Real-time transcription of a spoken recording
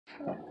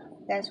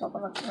Guys,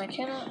 welcome back to my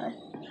channel. I'm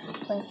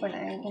playing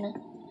Fortnite.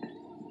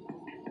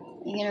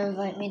 You gonna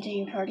invite me to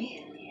your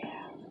party?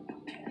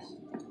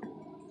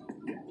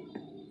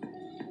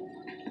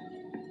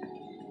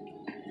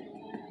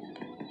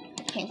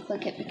 I can't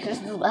click it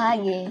because it's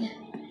lagging.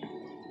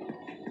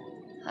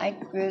 Hi,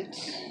 Groot.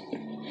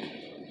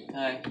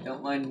 Hi,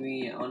 don't mind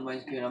me on my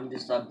screen. I'm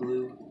just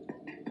blue.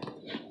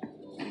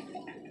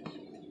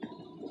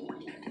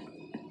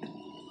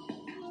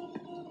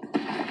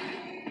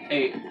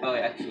 Hey, oh,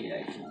 actually,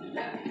 I should do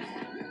that.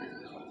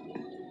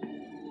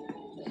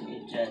 Let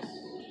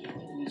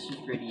me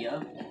just pretty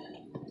up.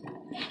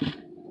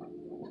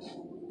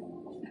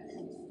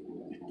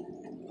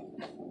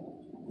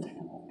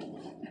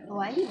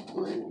 Why are you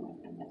blue?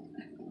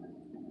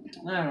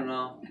 I don't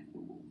know.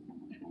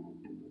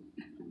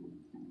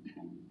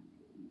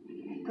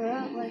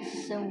 Groot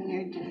looks so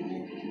weird doing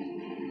it.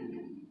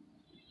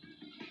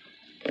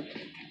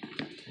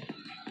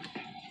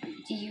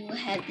 Do you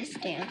have this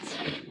dance?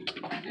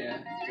 Yeah,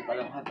 if I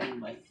don't have it in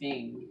my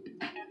thing.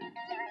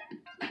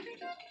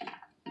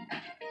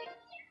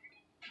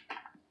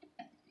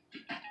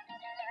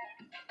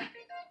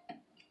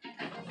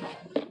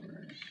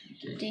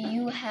 Do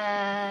you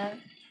have...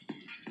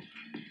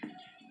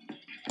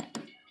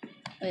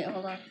 Wait,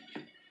 hold on.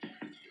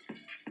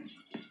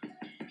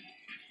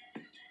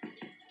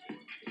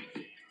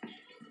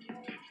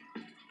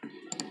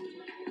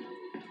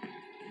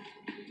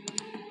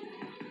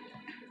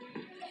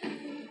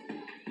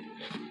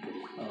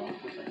 Oh,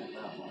 of course I have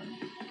that one.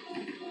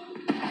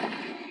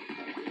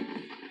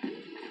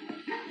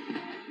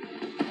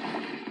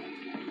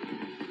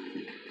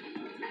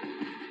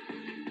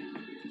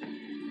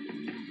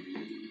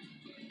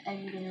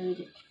 I'm gonna read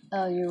it.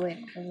 Oh, you're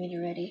waiting for me to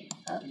ready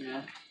up.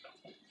 Yeah.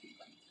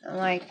 I'm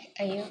like,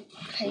 are you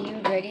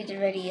ready to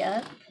ready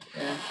up?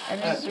 Yeah. I'm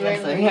just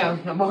yes, ready. I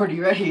am. I'm already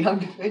ready. I'm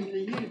just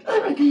ready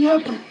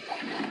up.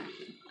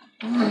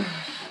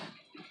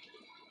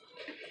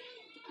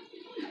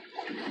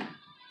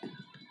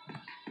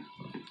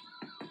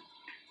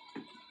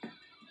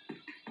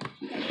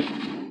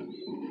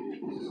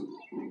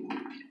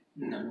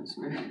 No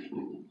square.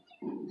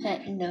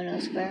 No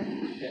square.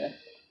 Yeah.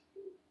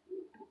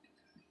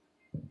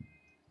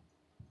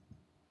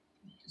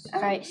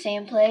 Alright,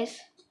 same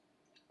place.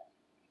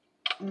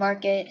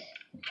 Mark it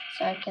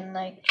so I can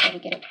like try to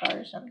get a car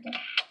or something.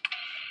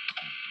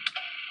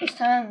 This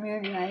time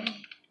you're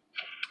driving.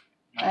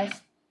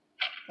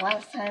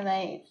 Last time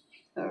I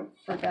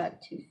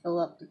forgot to fill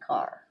up the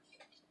car.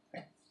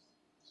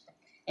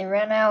 It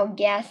ran out of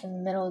gas in the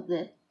middle of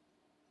the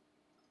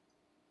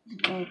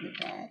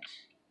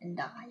match and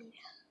died.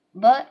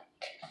 But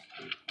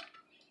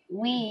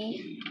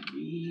we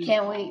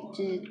can't wait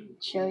to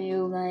show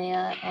you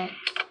my X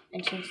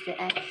and change to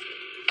X.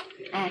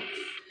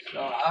 So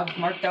I've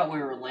marked out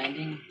where we're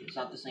landing. It's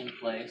not the same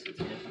place.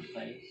 It's a different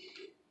place.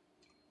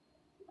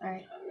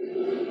 Alright.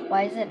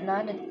 Why is it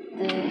not the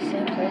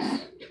same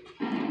place?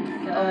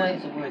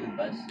 That's where the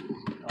bus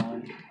is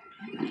going.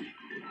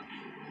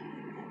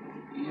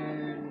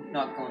 You're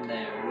not going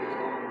there. We're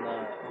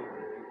going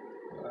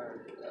over.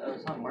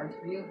 It's not marked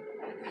for you?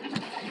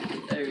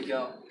 There you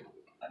go.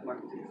 I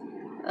marked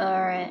it.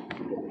 Alright.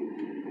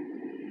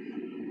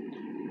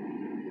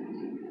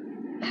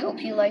 I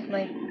hope you like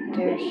my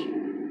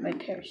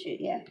parachute.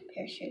 Yeah,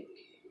 parachute.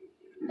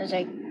 I was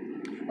like,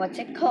 what's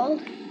it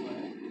called? What?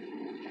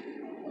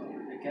 Oh,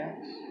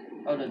 pickaxe?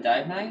 Oh, the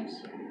dive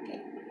knives?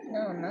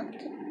 No, not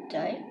the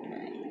dive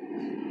knife.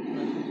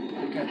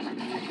 Pickaxe.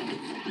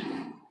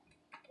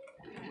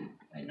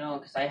 I know,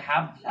 cause I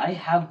have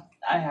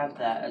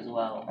that as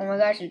well. Oh my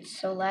gosh, it's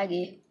so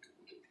laggy.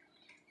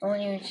 I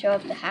won't even show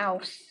up the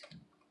house.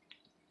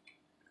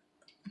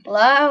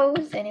 Hello?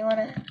 Does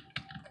anyone?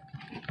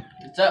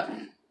 What's up?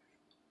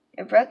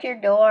 I broke your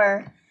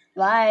door.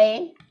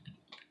 Bye.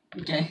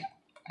 Okay.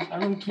 I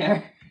don't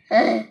care.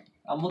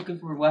 I'm looking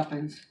for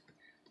weapons.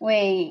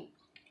 Wait,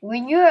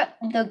 when you're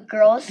the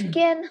girl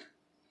skin?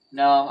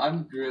 No,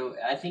 I'm Groot.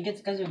 I think it's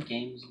because your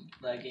game's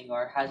lagging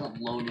or hasn't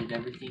loaded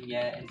everything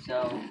yet, and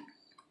so...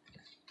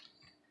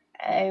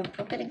 I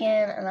broke it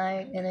again, and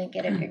I'm gonna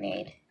get a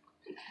grenade.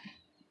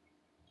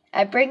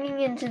 I'm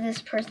breaking into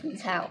this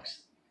person's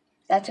house.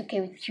 That's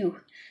okay with you.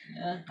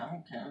 Yeah, I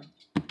don't care.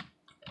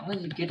 As long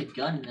as you get a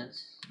gun,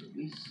 that's at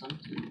least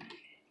something.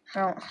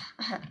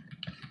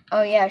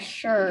 Oh yeah,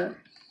 sure.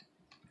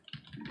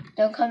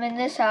 Don't come in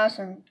this house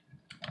and...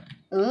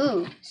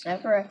 Ooh,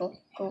 sniper rifle.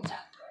 Cool.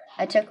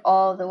 I took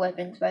all the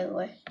weapons, by the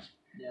way.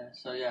 Yeah,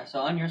 so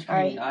on your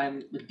screen,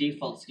 I'm the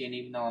default skin,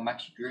 even though I'm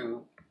actually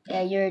Groot.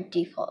 Yeah, you're a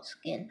default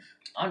skin.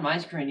 On my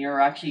screen,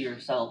 you're actually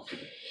yourself.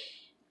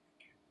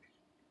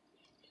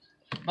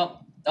 Oh,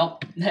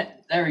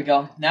 there we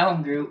go. Now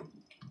I'm Groot.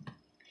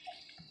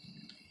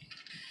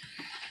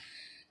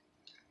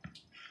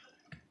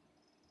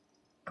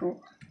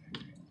 Cool.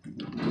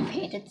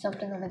 Painted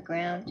something on the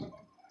ground.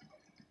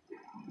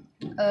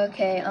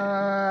 Okay,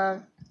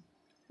 now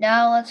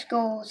let's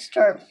go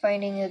start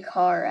finding a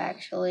car,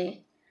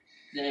 actually.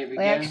 There we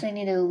go. We actually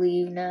need to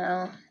leave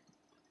now.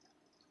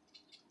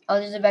 Oh,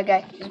 there's a bad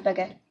guy. There's a bad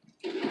guy.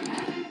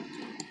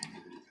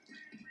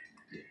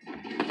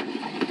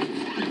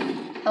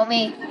 Help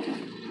me.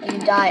 I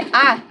can die.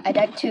 Ah! I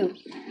died too.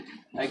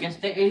 I guess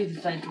they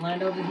decided to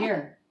land over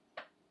here.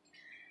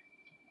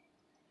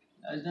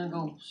 I was gonna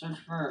go search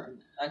for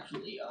actual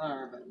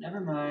ER, but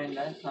never mind.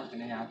 That's not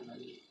gonna happen.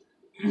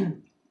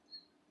 I'm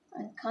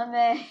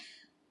coming.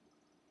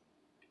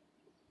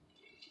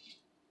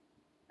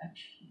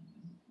 Actually,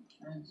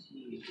 try and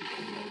see if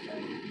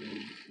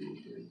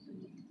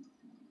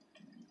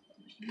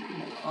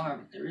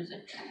there is a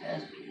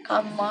chest.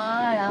 Come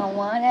on, I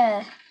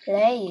wanna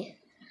play.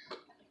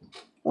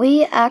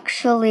 We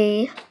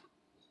actually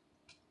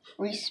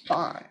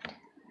respawned.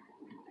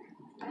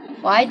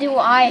 Why do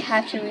I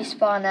have to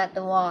respawn at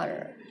the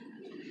water?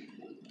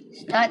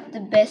 It's not the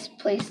best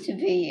place to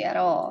be at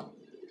all.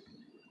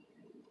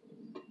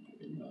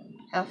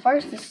 How far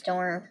is the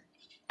storm?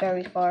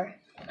 Very far.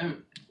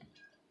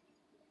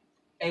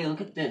 Hey, look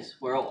at this.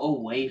 We're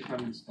away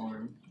from the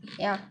storm.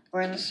 Yeah,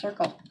 we're in the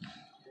circle.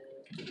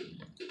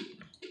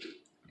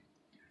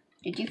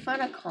 Did you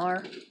find a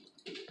car?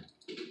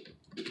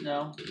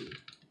 No.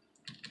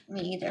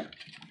 Me either.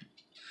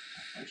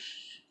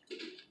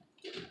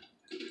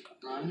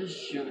 I'm just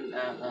shooting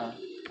at,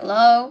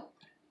 Hello?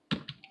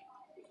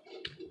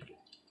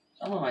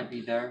 someone might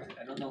be there.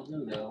 I don't know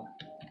who, though.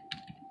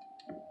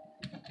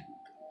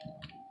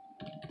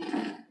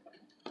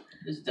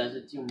 This does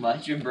it too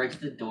much and breaks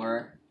the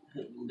door.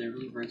 It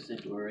literally breaks the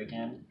door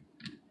again.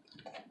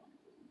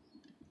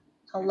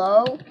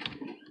 Hello?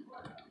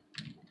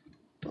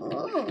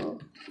 Ooh.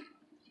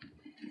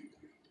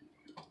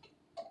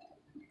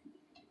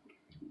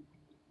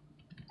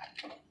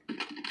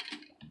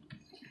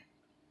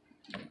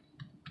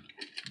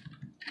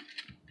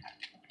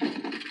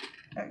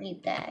 Don't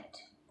need that.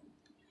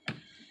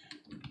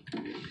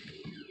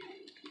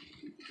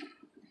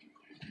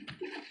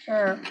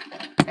 Sure,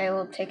 I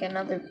will take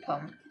another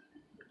pump.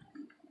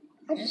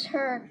 I just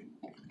heard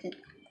the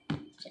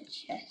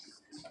chests.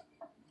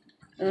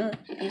 Ooh,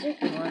 these are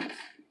good ones.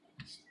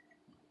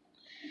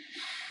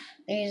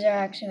 These are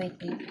actually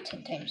making me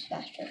 10 times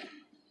faster.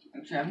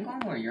 Actually, I'm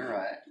going where you're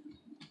at.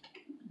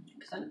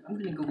 Because I'm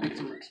gonna go get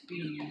some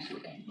XP so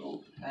I can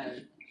go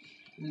ahead.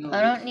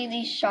 I don't need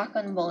these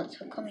shotgun bullets.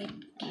 How come you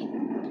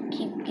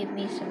keep give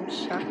me some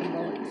shotgun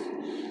bullets?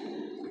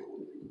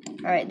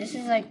 Alright, this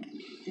is like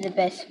the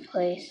best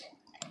place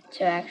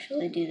to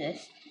actually do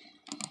this.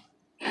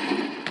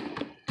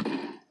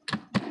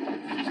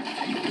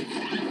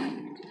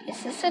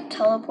 Is this a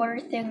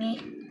teleporter thingy?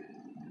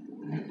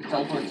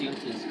 Teleports you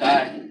into the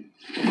sky.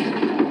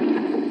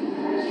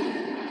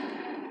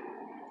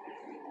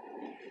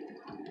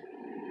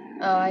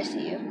 Oh, I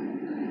see you.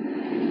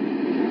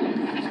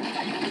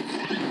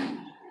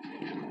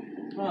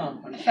 Oh,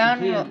 I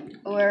found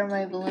where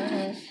my balloon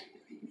is.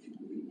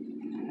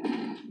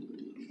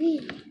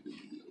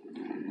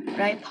 Would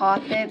I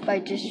pop it by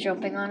just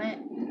jumping on it?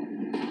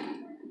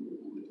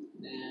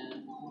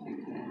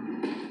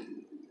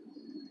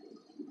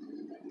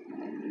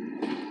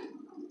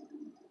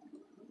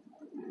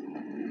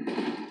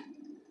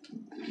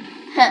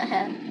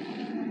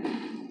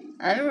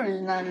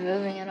 I'm not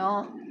moving at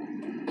all.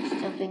 Just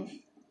jumping.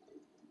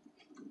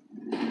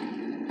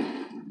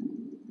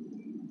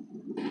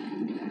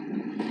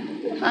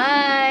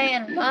 Bye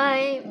and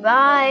bye.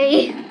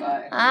 Bye.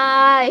 Bye.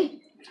 Bye.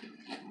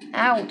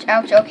 Ouch,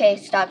 ouch. Okay,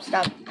 stop.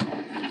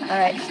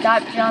 Alright,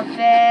 stop jumping.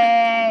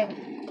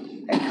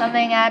 They're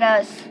coming at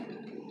us.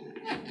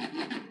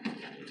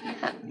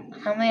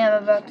 How many am I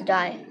about to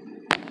die?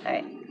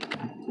 Alright.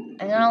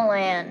 I'm gonna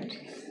land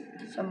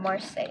somewhere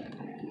safe.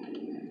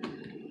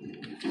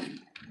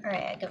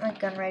 Alright, I got my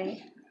gun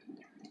ready.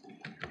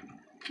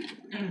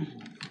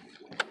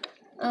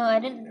 Oh, I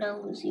didn't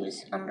know Lucy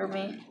was under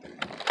me.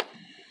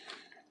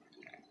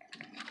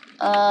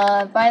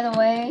 By the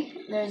way,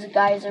 there's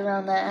guys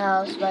around that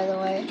house, by the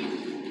way.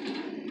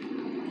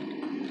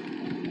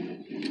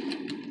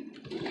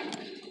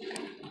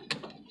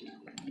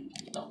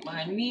 Don't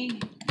mind me.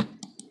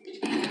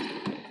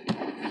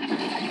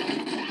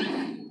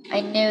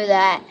 I knew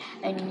that.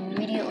 I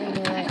immediately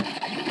knew it.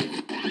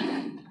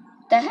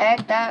 The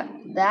heck?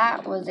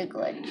 That was a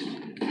glitch.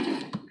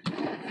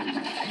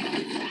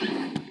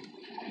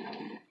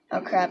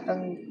 Oh crap,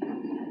 Alright.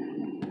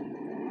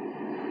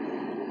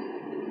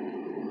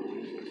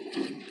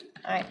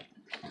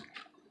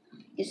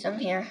 Guess I'm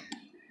here.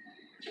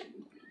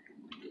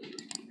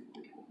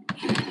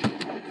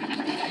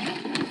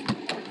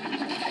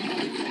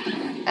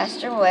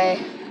 Faster way.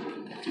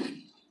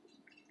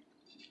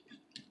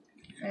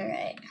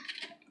 Alright.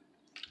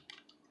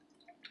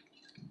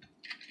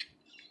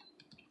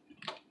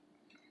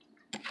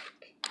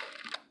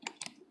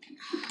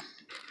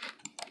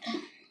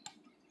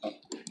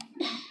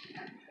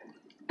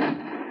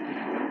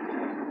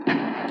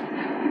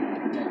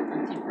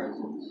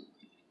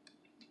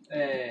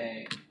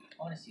 Hey, I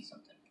want to see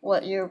something.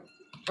 What, your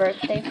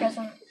birthday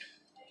present?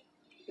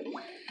 I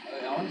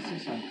want to see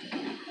something.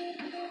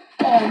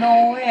 Oh,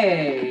 no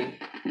way!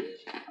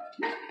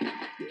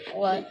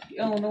 What?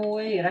 Oh, no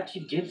way. It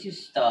actually gives you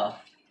stuff.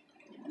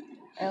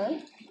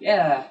 Really?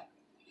 Yeah.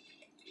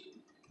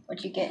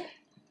 What'd you get?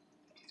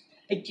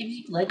 It gives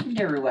you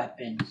legendary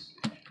weapons.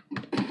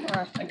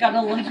 Huh. I got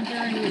a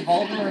legendary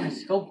revolver and a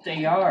scoped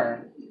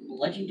AR.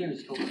 Legendary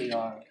scoped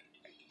AR.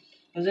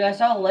 Because I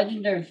saw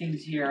legendary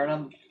things here,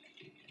 and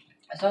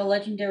I saw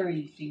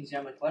legendary things here.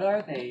 I'm like, what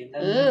are they? And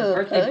then Ooh,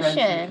 birthday potion.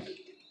 present.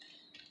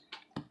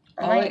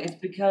 I Oh, might- wait, it's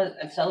because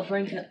it's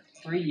celebrating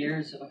 3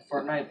 years of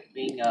Fortnite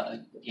being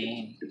a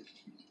game.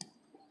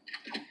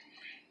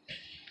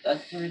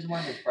 That's the reason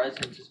why there's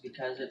presents, is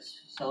because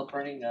it's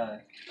celebrating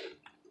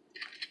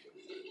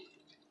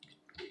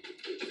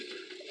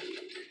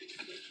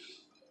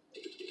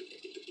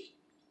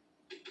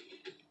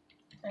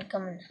I'd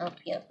come and help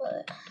you,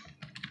 but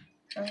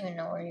I don't even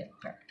know where you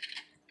are.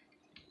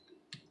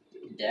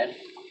 dead.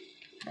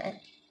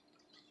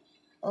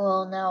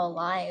 Well, now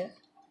alive.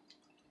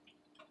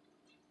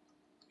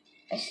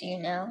 I see you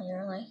now.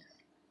 You're like,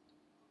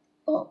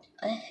 oh,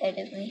 ahead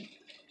of me.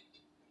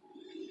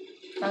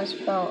 I was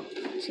about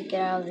to get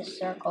out of this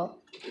circle.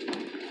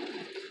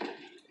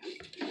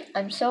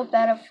 I'm so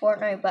bad at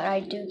Fortnite, but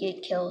I do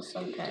get kills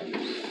sometimes.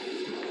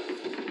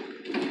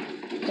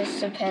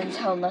 Just depends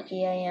how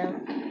lucky I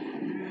am.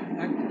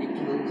 Not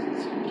ridiculous.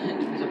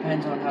 It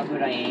depends on how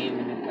good I aim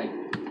and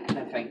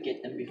if I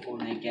get them before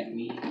they get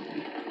me.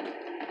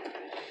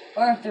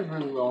 Or if they're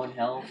really low in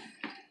health.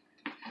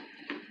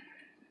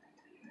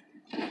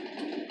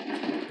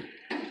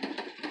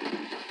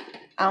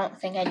 I don't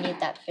think I need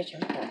that fishing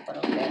pole, but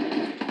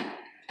okay.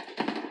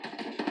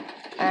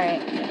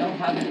 Alright. I don't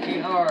have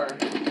an AR.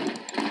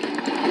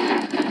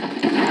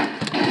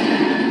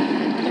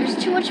 There's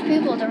too much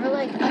people. There were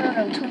like, I don't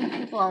know, 20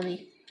 people on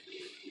me.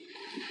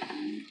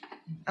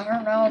 I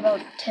don't know,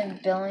 about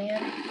 10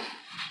 billion.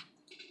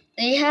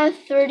 They have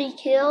 30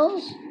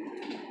 kills?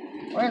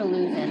 We're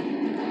losing.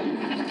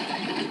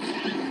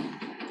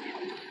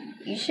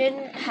 You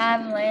shouldn't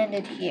have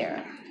landed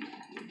here.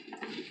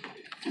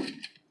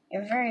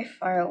 You're very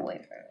far away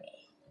from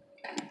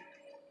me.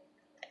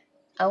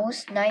 I will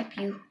snipe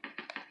you.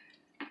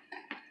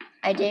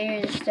 I dare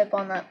you to step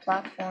on that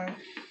platform.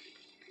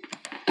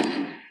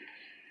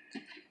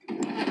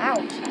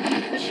 Ouch!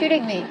 Who's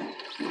shooting me?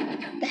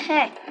 What the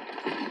heck?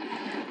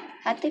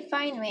 How'd they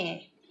find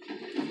me?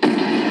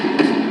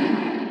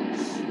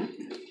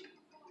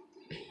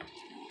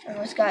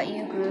 Almost got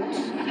you, Groot.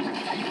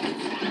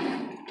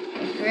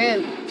 Hey,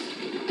 Groot.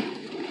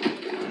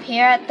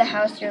 Here at the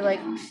house, you're like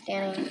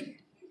standing,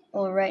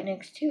 well, right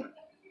next to.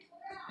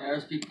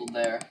 There's people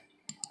there.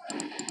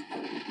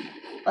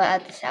 Well,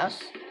 at this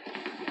house.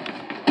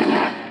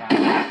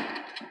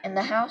 In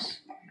the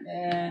house?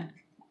 Yeah.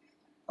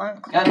 On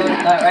Got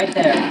that right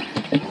there.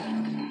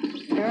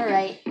 You're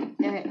right.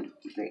 You're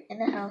in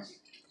the house.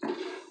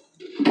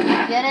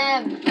 Get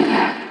him!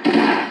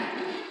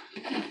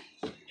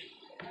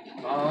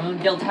 Oh,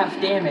 dealt half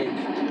damage.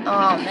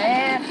 Oh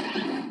man.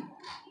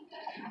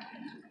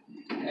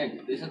 Hey,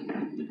 there's a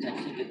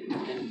potentially get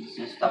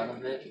assist out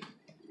of it.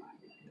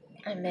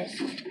 I missed.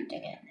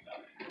 Dang it.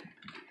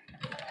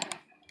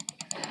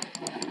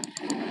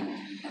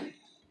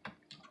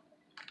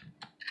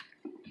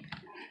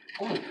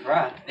 Holy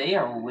crap, they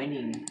are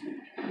winning.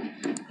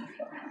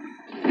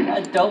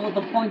 That's double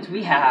the points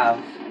we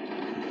have.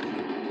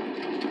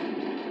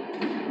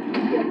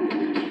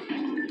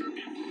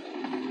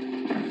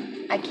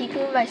 I keep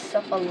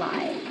myself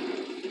alive.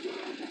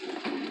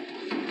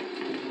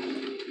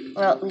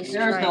 Well, at least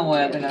There's no trying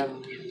way I'm to.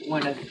 gonna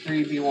win a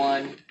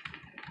 3v1.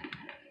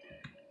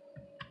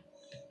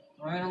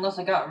 I mean, unless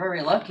I got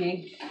very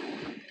lucky.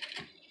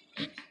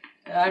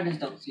 I just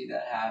don't see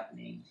that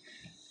happening.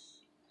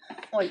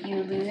 What,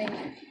 you losing?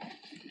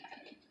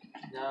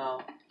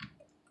 No.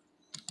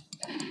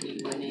 Me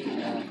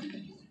winning,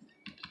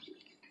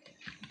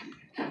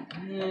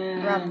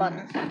 Wrong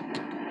button.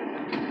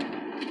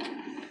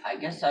 I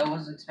guess I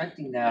was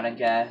expecting that, I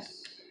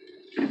guess.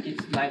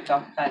 Get sniped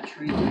off that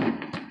tree.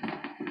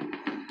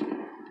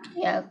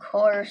 Yeah, of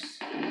course.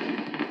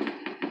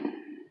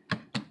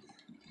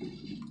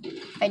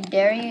 I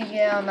dare you to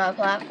get on that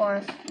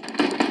platform.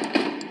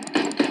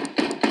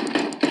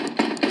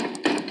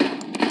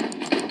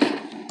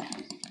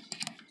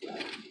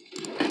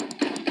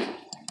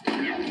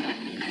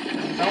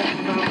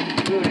 Don't know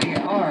how good you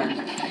are.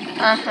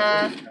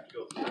 Uh-huh.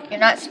 You're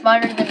not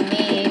smarter than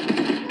me.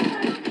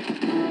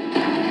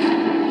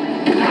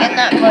 Get in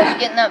that bush,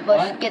 get in that bush,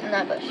 What? get in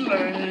that bush.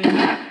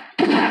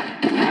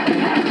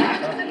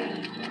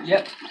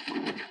 Yep.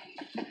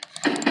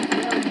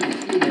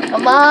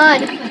 Come on!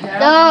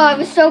 No, I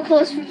was so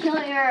close for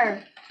killing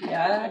her.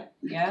 Yeah,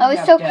 I was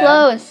so Dad.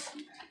 close.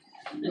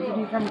 Isn't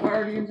he from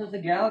Guardians of the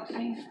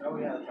Galaxy? Oh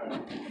yeah, that's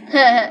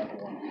right.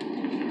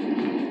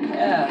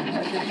 Yeah,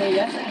 I should say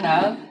yes, I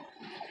have.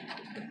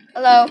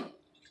 Hello.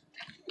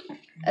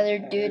 Other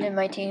dude in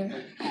my team.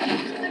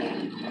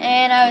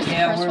 And I was the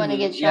first one to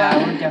get Yeah,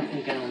 shot. we're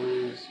definitely gonna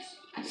lose.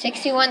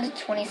 61 to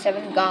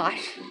 27,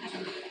 gosh.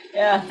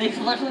 Yeah, they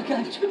literally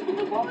got triple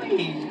the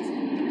points.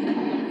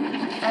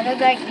 How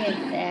did I get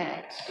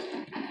that?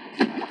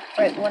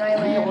 Right when I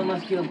We get one land.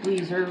 last kill,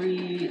 please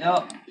hurry.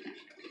 Oh.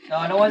 No,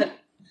 I don't want it.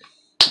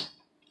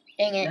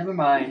 Dang it. Never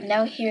mind.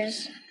 Now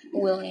here's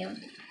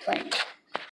William. Like,